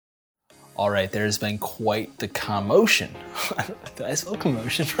All right, there's been quite the commotion. Did I spell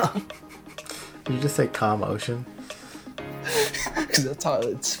commotion wrong? Did you just say commotion? Because that's how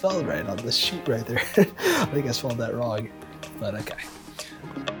it's spelled right on the sheet right there. I think I spelled that wrong, but okay.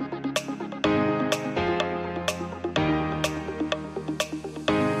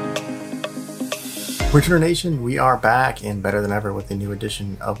 Returner Nation, we are back and better than ever with a new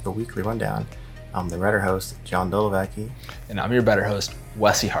edition of the Weekly Rundown. I'm the Redder host, John Dolovacki. And I'm your better host,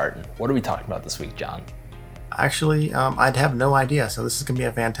 Wesley Harton. What are we talking about this week, John? Actually, I'd have no idea, so this is going to be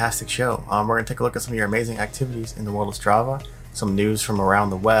a fantastic show. We're going to take a look at some of your amazing activities in the world of Strava, some news from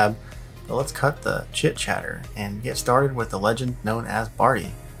around the web, but let's cut the chit-chatter and get started with the legend known as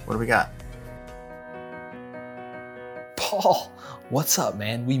Barty. What do we got? Paul, what's up,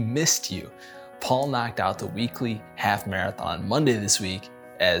 man? We missed you. Paul knocked out the weekly half marathon Monday this week,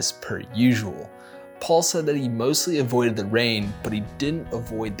 as per usual. Paul said that he mostly avoided the rain, but he didn't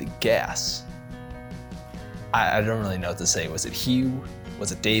avoid the gas. I don't really know what to say. Was it Hugh?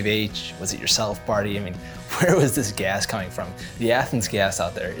 Was it Dave H? Was it yourself, Barty? I mean, where was this gas coming from? The Athens gas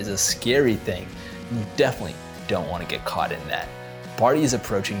out there is a scary thing. You definitely don't want to get caught in that. Barty is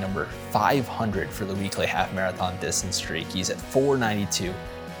approaching number 500 for the weekly half marathon distance streak. He's at 492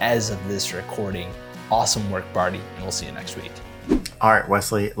 as of this recording. Awesome work, Barty, and we'll see you next week. All right,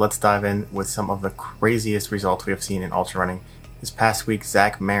 Wesley, let's dive in with some of the craziest results we have seen in ultra running. This past week,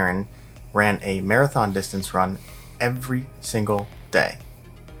 Zach Merrin ran a marathon distance run every single day.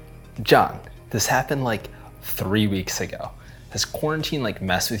 John, this happened like 3 weeks ago. Has quarantine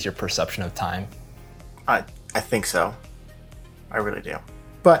messed with your perception of time? I think so. I really do.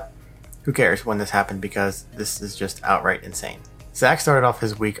 But who cares when this happened, because this is just outright insane. Zach started off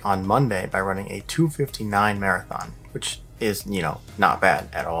his week on Monday by running a 2:59 marathon, which is, not bad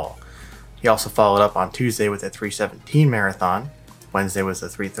at all. He also followed up on Tuesday with a 3:17 marathon. Wednesday was a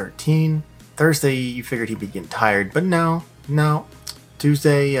 3:13. Thursday, you figured he'd be getting tired, but no. For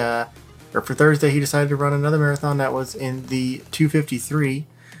Thursday, he decided to run another marathon that was in the 2:53,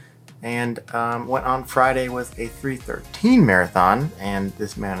 and went on Friday with a 3:13 marathon, and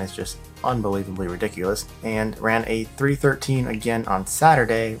this man is just unbelievably ridiculous, and ran a 3:13 again on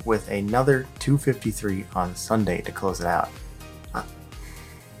Saturday with another 2:53 on Sunday to close it out.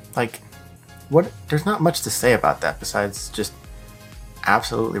 There's not much to say about that besides just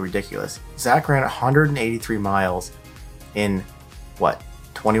absolutely ridiculous. Zach ran 183 miles in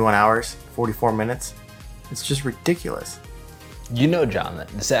 21 hours, 44 minutes? It's just ridiculous. You know, John, that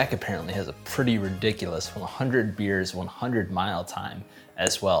Zach apparently has a pretty ridiculous 100 beers, 100 mile time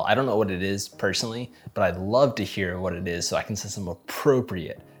as well. I don't know what it is personally, but I'd love to hear what it is so I can set some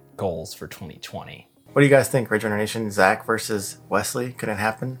appropriate goals for 2020. What do you guys think, Regeneration Nation? Zach versus Wesley? Could it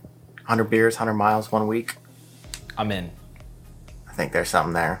happen? 100 beers, 100 miles, 1 week? I'm in. I think there's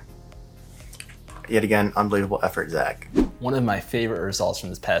something there. Yet again, unbelievable effort, Zach. One of my favorite results from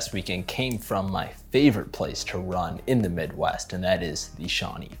this past weekend came from my favorite place to run in the Midwest, and that is the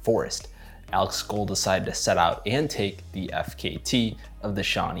Shawnee Forest. Alex Gold decided to set out and take the FKT of the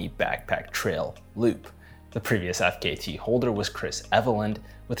Shawnee Backpack Trail Loop. The previous FKT holder was Chris Eveland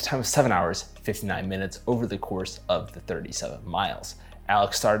with a time of 7 hours, 59 minutes over the course of the 37 miles.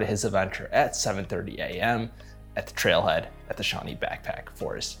 Alex started his adventure at 7:30 a.m. at the trailhead at the Shawnee Backpack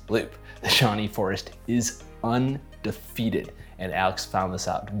Forest Loop. The Shawnee Forest is undefeated, and Alex found this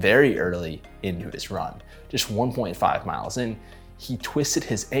out very early into his run. Just 1.5 miles in, he twisted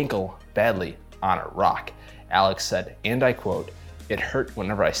his ankle badly on a rock. Alex said, and I quote, "It hurt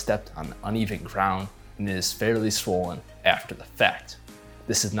whenever I stepped on uneven ground, and it is fairly swollen after the fact."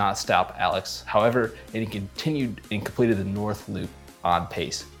 This did not stop Alex, however, and he continued and completed the North Loop on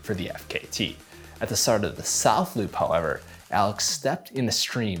pace for the FKT. At the start of the South Loop, however, Alex stepped in a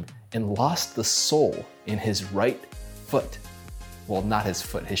stream and lost the sole in his right foot. Well, not his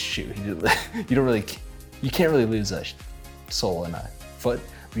foot, his shoe. You can't really lose a sole in a foot.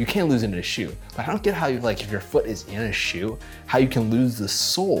 You can't lose it in a shoe. But I don't get how if your foot is in a shoe, how you can lose the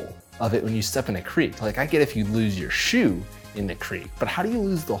sole of it when you step in a creek. I get if you lose your shoe in the creek, but how do you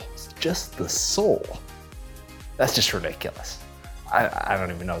lose just the sole? That's just ridiculous. I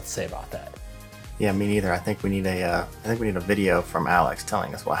don't even know what to say about that. Yeah, me neither. I think we need a video from Alex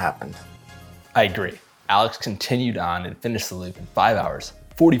telling us what happened. I agree. Alex continued on and finished the loop in 5 hours,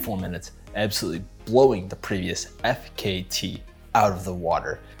 44 minutes, absolutely blowing the previous FKT out of the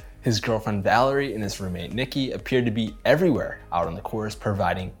water. His girlfriend Valerie and his roommate Nikki appeared to be everywhere out on the course,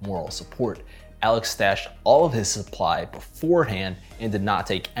 providing moral support. Alex stashed all of his supply beforehand and did not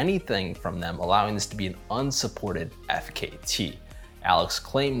take anything from them, allowing this to be an unsupported FKT. Alex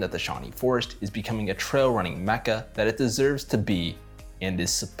claimed that the Shawnee Forest is becoming a trail running mecca that it deserves to be and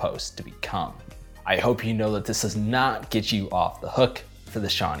is supposed to become. I hope you know that this does not get you off the hook for the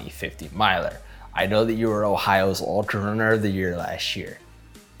Shawnee 50 miler. I know that you were Ohio's Ultra Runner of the Year last year,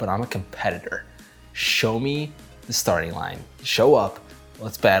 but I'm a competitor. Show me the starting line. Show up.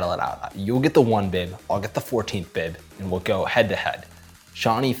 Let's battle it out. You'll get the 1 bib, I'll get the 14th bib, and we'll go head to head.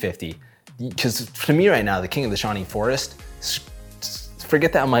 Shawnee 50, because to me right now, the king of the Shawnee Forest,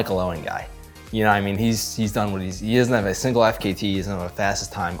 forget that Michael Owen guy. You know, I mean, he's done what he doesn't have a single FKT, he doesn't have a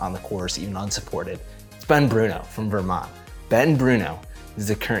fastest time on the course, even unsupported. It's Ben Bruno from Vermont. Ben Bruno is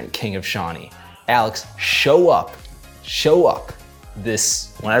the current king of Shawnee. Alex, show up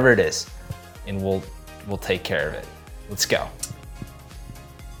this, whenever it is, and we'll take care of it. Let's go.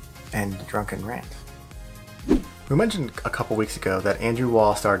 And drunken rant. We mentioned a couple weeks ago that Andrew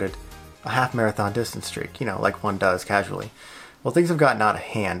Waugh started a half marathon distance streak, like one does casually. Well, things have gotten out of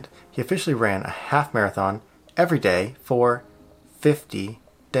hand. He officially ran a half marathon every day for 50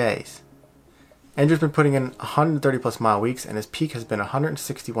 days. Andrew's been putting in 130 plus mile weeks, and his peak has been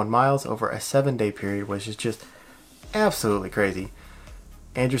 161 miles over a 7-day period, which is just absolutely crazy.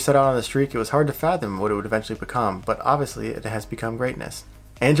 Andrew set out on the streak. It was hard to fathom what it would eventually become, but obviously it has become greatness.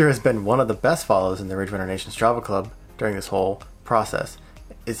 Andrew has been one of the best follows in the Ridge Runner Nation Strava Club during this whole process.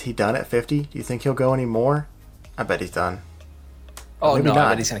 Is he done at 50? Do you think he'll go any more? I bet he's done. Oh, no, I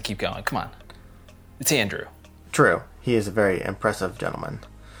bet he's going to keep going. Come on. It's Andrew. True. He is a very impressive gentleman.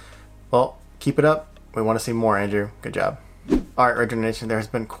 Well, keep it up. We want to see more, Andrew. Good job. All right, Ridge Runner Nation, there has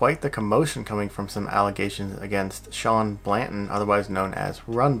been quite the commotion coming from some allegations against Sean Blanton, otherwise known as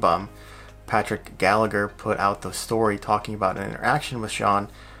Run Bum. Patrick Gallagher put out the story talking about an interaction with Sean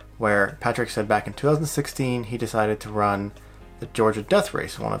where Patrick said back in 2016 he decided to run the Georgia Death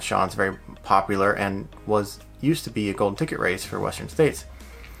Race, one of Sean's very popular and used to be a golden ticket race for Western states.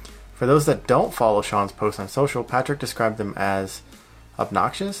 For those that don't follow Sean's posts on social, Patrick described them as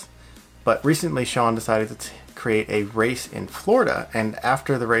obnoxious, but recently Sean decided to create a race in Florida, and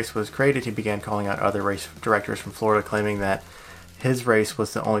after the race was created, he began calling out other race directors from Florida, claiming that his race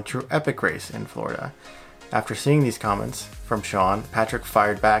was the only true epic race in Florida. After seeing these comments from Sean, Patrick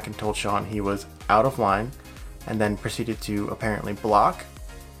fired back and told Sean he was out of line, and then proceeded to apparently block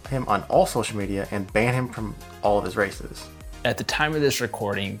him on all social media and ban him from all of his races. At the time of this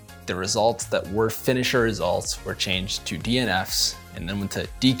recording, the results that were finisher results were changed to DNFs and then went to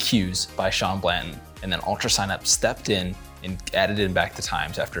DQs by Sean Blanton, and then Ultra Signup stepped in and added in back the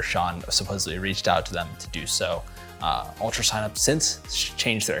times after Sean supposedly reached out to them to do so. Ultra Signup since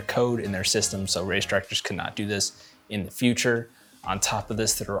changed their code in their system, so race directors could not do this in the future. On top of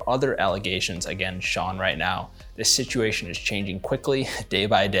this, there are other allegations against Sean right now. This situation is changing quickly, day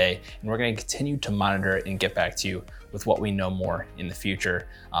by day, and we're going to continue to monitor it and get back to you with what we know more in the future.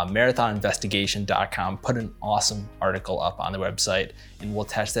 MarathonInvestigation.com put an awesome article up on the website, and we'll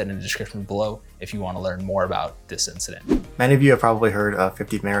attach that in the description below if you want to learn more about this incident. Many of you have probably heard of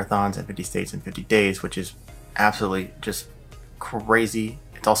 50 marathons in 50 states in 50 days, which is absolutely just crazy.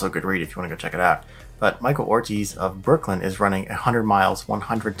 It's also a good read if you want to go check it out. But Michael Ortiz of Brooklyn is running 100 miles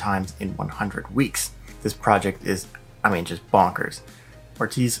 100 times in 100 weeks. This project is, just bonkers.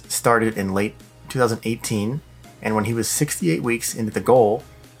 Ortiz started in late 2018, and when he was 68 weeks into the goal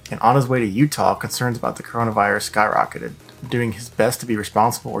and on his way to Utah, concerns about the coronavirus skyrocketed. Doing his best to be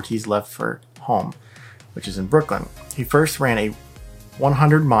responsible, Ortiz left for home, which is in Brooklyn. He first ran a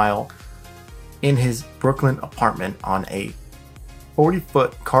 100-mile in his Brooklyn apartment on a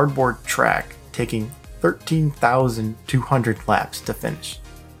 40-foot cardboard track, taking 13,200 laps to finish.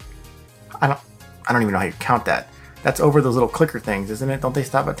 I don't even know how you count that. That's over those little clicker things, isn't it? Don't they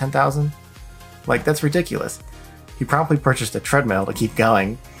stop at 10,000? That's ridiculous. He promptly purchased a treadmill to keep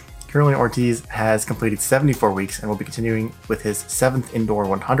going. Currently, Ortiz has completed 74 weeks and will be continuing with his 7th indoor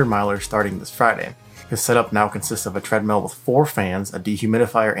 100-miler starting this Friday. His setup now consists of a treadmill with 4 fans, a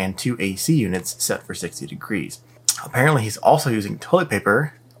dehumidifier, and 2 AC units set for 60 degrees. Apparently, he's also using toilet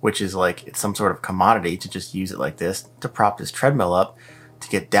paper, which is it's some sort of commodity to just use it like this, to prop his treadmill up to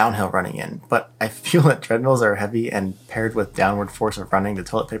get downhill running in. But I feel that treadmills are heavy, and paired with downward force of running, the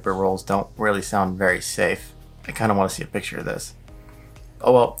toilet paper rolls don't really sound very safe. I kind of want to see a picture of this.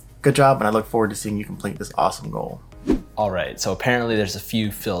 Oh well, good job, and I look forward to seeing you complete this awesome goal. All right, so apparently there's a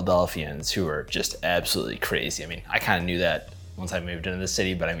few Philadelphians who are just absolutely crazy. I kind of knew that once I moved into the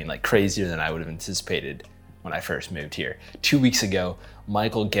city, but crazier than I would have anticipated when I first moved here. 2 weeks ago,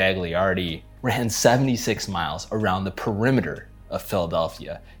 Michael Gagliardi ran 76 miles around the perimeter of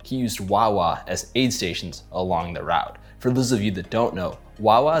Philadelphia. He used Waugh as aid stations along the route. For those of you that don't know,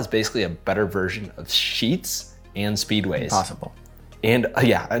 Waugh is basically a better version of Sheetz and Speedways. Impossible. And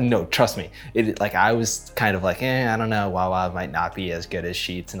no, trust me. I was kind of like, I don't know, Waugh might not be as good as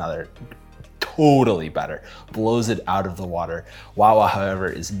Sheetz and other. Totally better. Blows it out of the water. Waugh,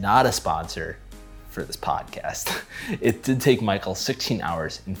 however, is not a sponsor for this podcast. It did take Michael 16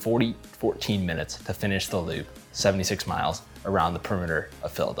 hours and 14 minutes to finish the loop, 76 miles around the perimeter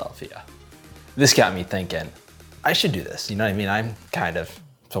of Philadelphia. This got me thinking, I should do this. You know what I mean? I'm kind of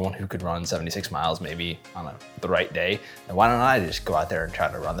someone who could run 76 miles maybe on the right day. And why don't I just go out there and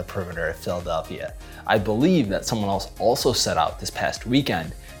try to run the perimeter of Philadelphia? I believe that someone else also set out this past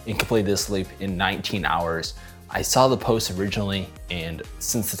weekend and completed this loop in 19 hours. I saw the post originally, and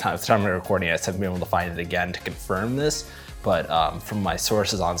since the time of recording, I haven't been able to find it again to confirm this. But from my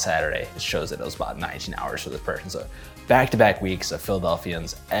sources on Saturday, it shows that it was about 19 hours for this person. So back-to-back weeks of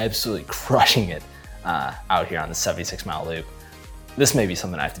Philadelphians absolutely crushing it out here on the 76-mile loop. This may be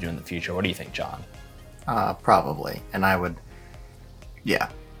something I have to do in the future. What do you think, John? Probably. And I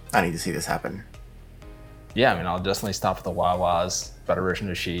need to see this happen. Yeah, I mean, I'll definitely stop at the Wawa's, better version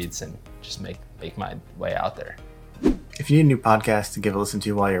of Sheetz, and just make my way out there. If you need a new podcast to give a listen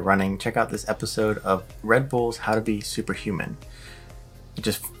to while you're running, check out this episode of Red Bull's How to Be Superhuman. I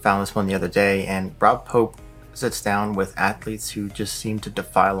just found this one the other day, and Rob Pope sits down with athletes who just seem to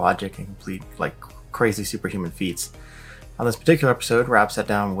defy logic and complete crazy superhuman feats. On this particular episode, Rob sat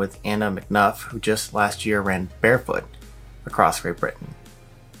down with Anna McNuff, who just last year ran barefoot across Great Britain,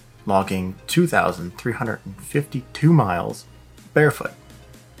 logging 2,352 miles barefoot,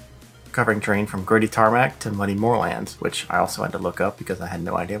 covering terrain from gritty tarmac to muddy moorlands, which I also had to look up because I had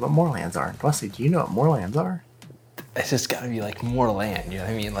no idea what moorlands are. Wesley, do you know what moorlands are? It's just gotta be more land, you know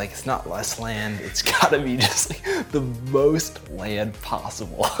what I mean? It's not less land, it's gotta be just the most land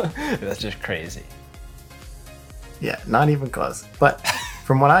possible. That's just crazy. Yeah, not even close. But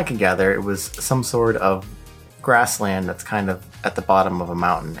from what I can gather, it was some sort of grassland that's kind of at the bottom of a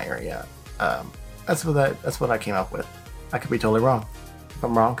mountain area. That's what I came up with. I could be totally wrong. If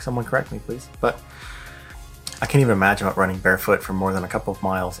I'm wrong, someone correct me, please. But I can't even imagine what running barefoot for more than a couple of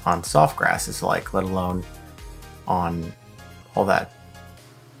miles on soft grass is like, let alone on all that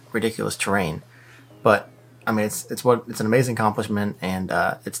ridiculous terrain. But I mean, it's an amazing accomplishment, and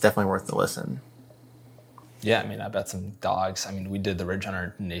it's definitely worth the listen. Yeah, I mean, I bet some dogs. I mean, we did the Ridge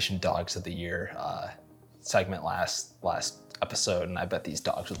Runner Nation Dogs of the Year segment last episode, and I bet these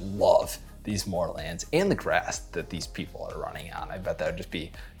dogs would love these moorlands and the grass that these people are running on. I bet that would just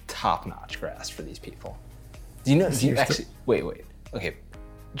be top-notch grass for these people. Do you actually? Wait. Okay,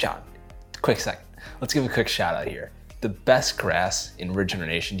 John, quick second. Let's give a quick shout out here. The best grass in Ridge Runner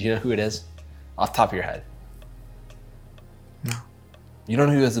Nation. Do you know who it is? Off the top of your head. No. You don't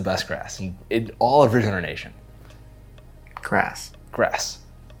know who has the best grass in all of Ridge Runner Nation? Grass.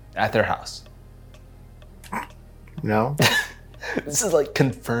 At their house. No. This is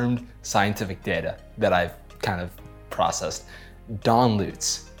confirmed scientific data that I've kind of processed. Don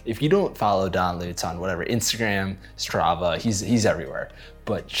Lutz. If you don't follow Don Lutz on whatever, Instagram, Strava, he's everywhere.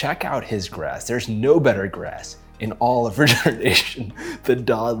 But check out his grass. There's no better grass in all of Ridge Runner Nation than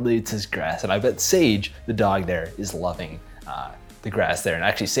Don Lutz's grass. And I bet Sage, the dog there, is loving the grass there. And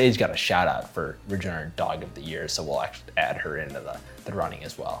actually, Sage got a shout out for Ridge Runner Dog of the Year, so we'll actually add her into the running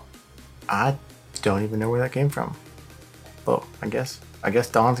as well. I don't even know where that came from. Well, I guess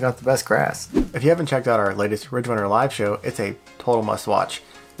Don's got the best grass. If you haven't checked out our latest Ridge Runner live show, it's a total must watch.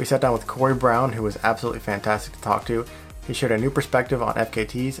 We sat down with Corey Brown, who was absolutely fantastic to talk to. He shared a new perspective on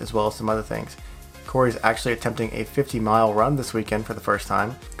FKTs as well as some other things. Corey's actually attempting a 50-mile run this weekend for the first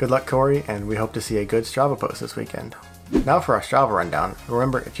time. Good luck, Corey, and we hope to see a good Strava post this weekend. Now for our Strava rundown.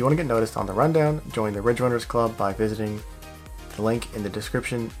 Remember, if you want to get noticed on the rundown, join the Ridge Runners Club by visiting the link in the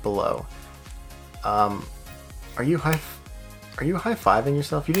description below. Are you high-fiving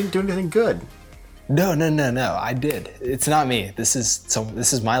yourself? You didn't do anything good. No, I did. It's not me. This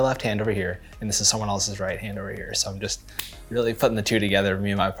is my left hand over here, and this is someone else's right hand over here. So I'm just really putting the two together.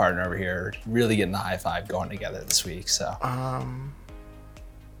 Me and my partner over here, really getting the high five going together this week. So,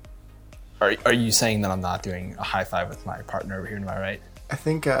 are you saying that I'm not doing a high five with my partner over here to my right? I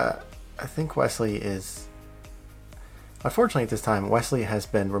think Wesley is. Unfortunately, at this time, Wesley has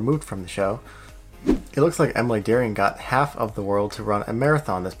been removed from the show. It looks like Emily Deering got half of the world to run a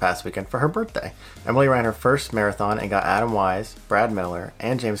marathon this past weekend for her birthday. Emily ran her first marathon and got Adam Wise, Brad Miller,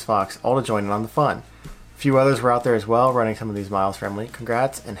 and James Fox all to join in on the fun. A few others were out there as well, running some of these miles for Emily.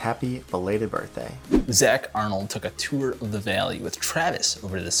 Congrats and happy belated birthday. Zach Arnold took a tour of the valley with Travis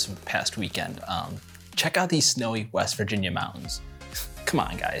over this past weekend. Check out these snowy West Virginia mountains. Come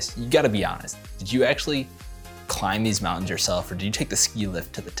on, guys, you gotta be honest. Did you actually climb these mountains yourself, or did you take the ski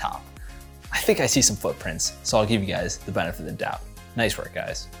lift to the top? I think I see some footprints, so I'll give you guys the benefit of the doubt. Nice work,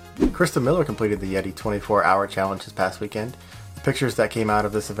 guys. Krista Miller completed the Yeti 24-hour challenge this past weekend. The pictures that came out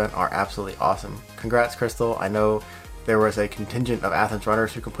of this event are absolutely awesome. Congrats, Crystal. I know there was a contingent of Athens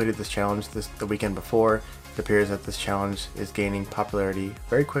runners who completed this challenge the weekend before. It appears that this challenge is gaining popularity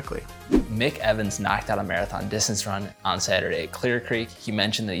very quickly. Mick Evans knocked out a marathon distance run on Saturday at Clear Creek. He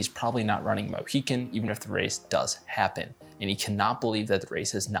mentioned that he's probably not running Mohican even if the race does happen, and he cannot believe that the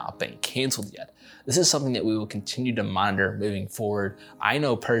race has not been canceled yet. This is something that we will continue to monitor moving forward. I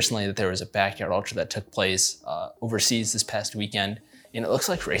know personally that there was a backyard ultra that took place overseas this past weekend, and it looks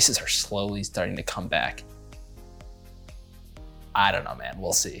like races are slowly starting to come back. I don't know, man.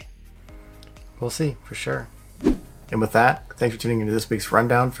 We'll see. We'll see, for sure. And with that, thanks for tuning into this week's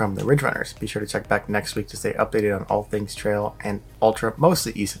rundown from the Ridge Runners. Be sure to check back next week to stay updated on all things trail and ultra,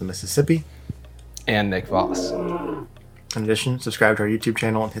 mostly east of the Mississippi. And Nick Voss. In addition, subscribe to our YouTube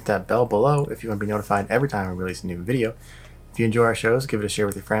channel and hit that bell below if you want to be notified every time we release a new video. If you enjoy our shows, give it a share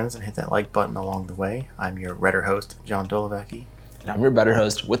with your friends and hit that like button along the way. I'm your redder host, John Dolovacki. And I'm your better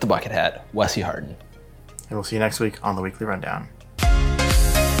host with the bucket hat, Wesley Harden. And we'll see you next week on the Weekly Rundown.